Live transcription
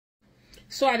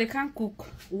So I can cook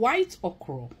white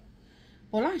okra.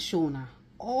 Well, I show now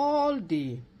all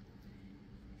the,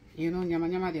 nyama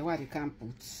nyama the what they can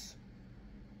put.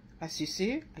 As you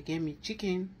see, I get me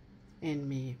chicken and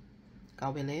me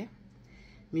cowbell,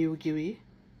 me ugiri,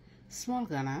 small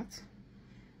granite,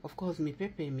 of course me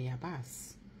pepper, me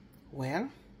abas. Well,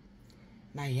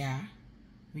 now yeah,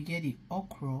 we get the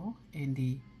okra and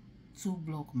the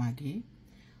 2-block Maggi.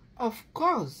 Of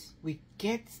course, we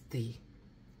get the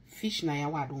fish na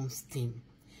yawa don't steam.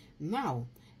 Now,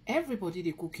 everybody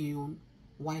they cooking on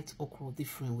white okra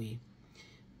different way.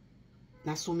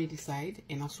 Now so me decide,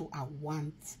 and also I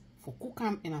want for cook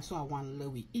them, and also I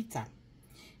want we eat them.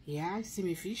 Yeah, I see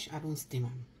me fish, I don't steam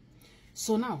them.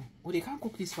 So now, we can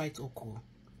cook this white okra.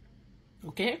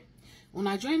 Okay? When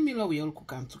I join me, we all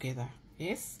cook them together.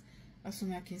 Yes? As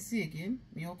soon as I can see again,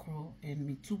 me okra and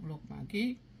me 2-block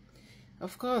Maggi.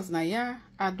 Of course, now yeah,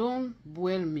 I don't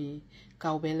boil me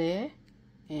cowbell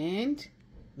and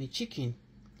me chicken,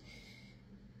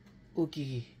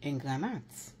 ugiri and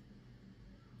granite.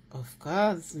 Of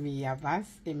course, me yabas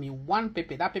and me 1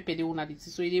 pepper. That pepper they una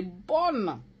this so it burn.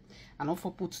 And not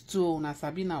for put 2 una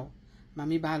sabi now.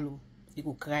 Mami balo, he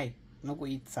go cry. No go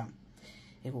eat some.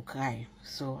 He go cry.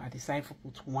 So I decide for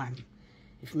put 1.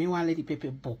 If me want let the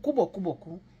pepper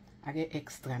boku, I get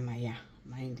extra na yeah.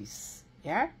 Mind this.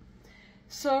 Yeah?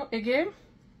 So again,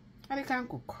 I can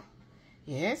cook.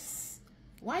 Yes.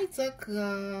 White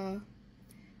okra.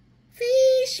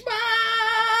 Fish bar.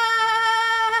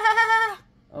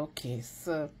 Okay,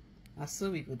 so that's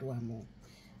so we go do one more.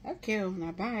 Okay,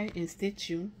 now bye and stay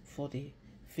tuned for the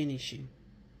finishing.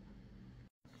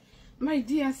 My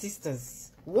dear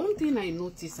sisters, one thing I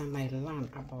notice and I learn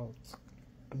about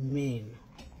men.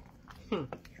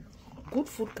 Good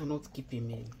food cannot keep a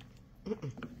man.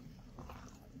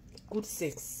 Good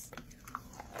sex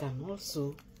can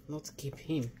also not keep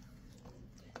him.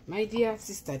 My dear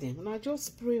sister, then when I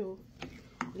just pray,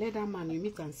 let that man you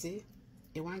meet and say,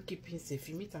 he won't keep him safe.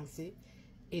 You meet and say,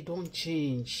 he don't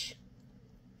change.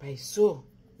 By so,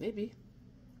 maybe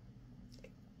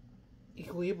he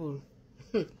will able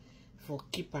for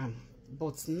keep him.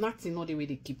 But nothing not the way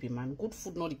they keep him, man. Good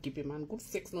food not the keep him, man. Good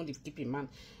sex not the keep him, man.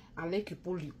 And like you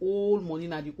pull the old money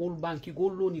na the old bank, you go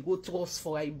loan, you go trust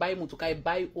for, I buy motor, I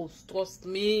buy house, trust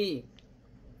me.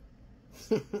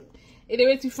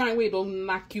 Anyway, to find way don't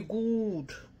knock you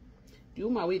good. The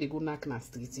woman way they go knock na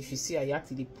street if you see a yard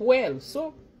the well.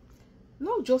 So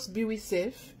now just be with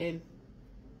safe and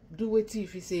do what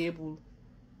if you say able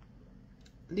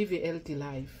live a healthy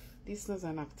life. This is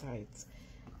an appetite.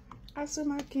 As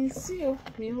soon as I can see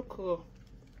me okra.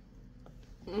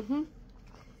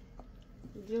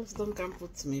 Just don't come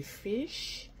put me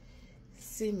fish.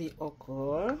 See me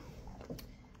okra.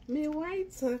 Me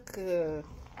white okra.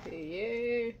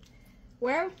 Yeah.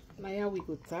 Well, now we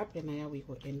go tap and now we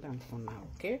go end them for now.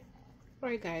 Okay.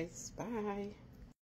 Right guys. Bye.